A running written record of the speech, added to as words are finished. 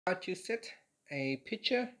How to set a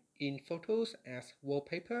picture in Photos as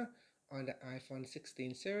wallpaper on the iPhone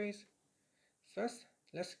 16 series. First,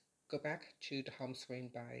 let's go back to the home screen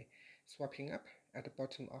by swiping up at the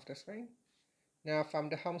bottom of the screen. Now from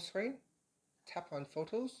the home screen, tap on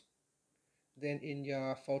Photos. Then in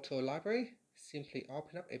your photo library, simply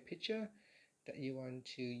open up a picture that you want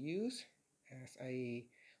to use as a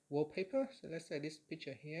wallpaper. So let's say this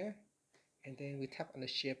picture here, and then we tap on the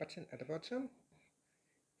share button at the bottom.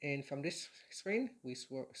 And from this screen, we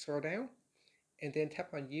scroll down and then tap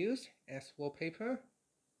on Use as Wallpaper.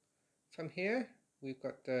 From here, we've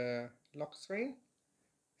got the lock screen.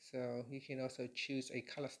 So you can also choose a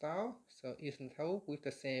color style. So even though with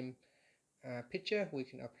the same picture, we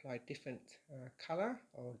can apply different color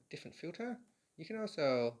or different filter. You can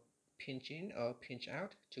also pinch in or pinch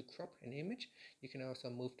out to crop an image. You can also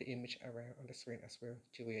move the image around on the screen as well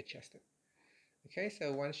to readjust it. Okay,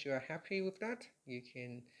 so once you are happy with that, you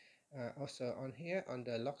can also on here on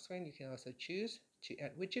the lock screen, you can also choose to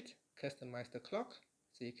add widget, customize the clock.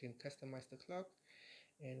 So you can customize the clock.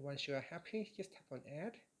 And once you are happy, just tap on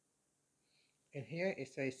add. And here it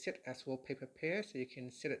says set as wallpaper pair, so you can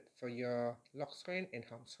set it for your lock screen and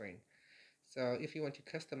home screen. So if you want to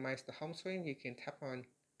customize the home screen, you can tap on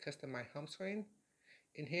customize home screen.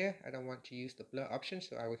 In here, I don't want to use the blur option,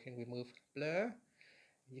 so I can remove blur.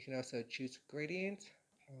 You can also choose gradient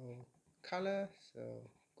or color, so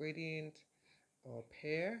gradient or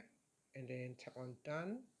pair, and then tap on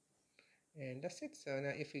done, and that's it. So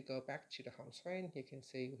now if we go back to the home screen, you can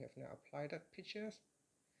see we have now applied that pictures,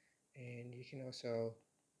 and you can also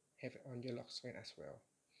have it on your lock screen as well.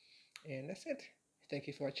 And that's it. Thank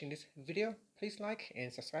you for watching this video. Please like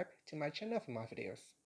and subscribe to my channel for more videos.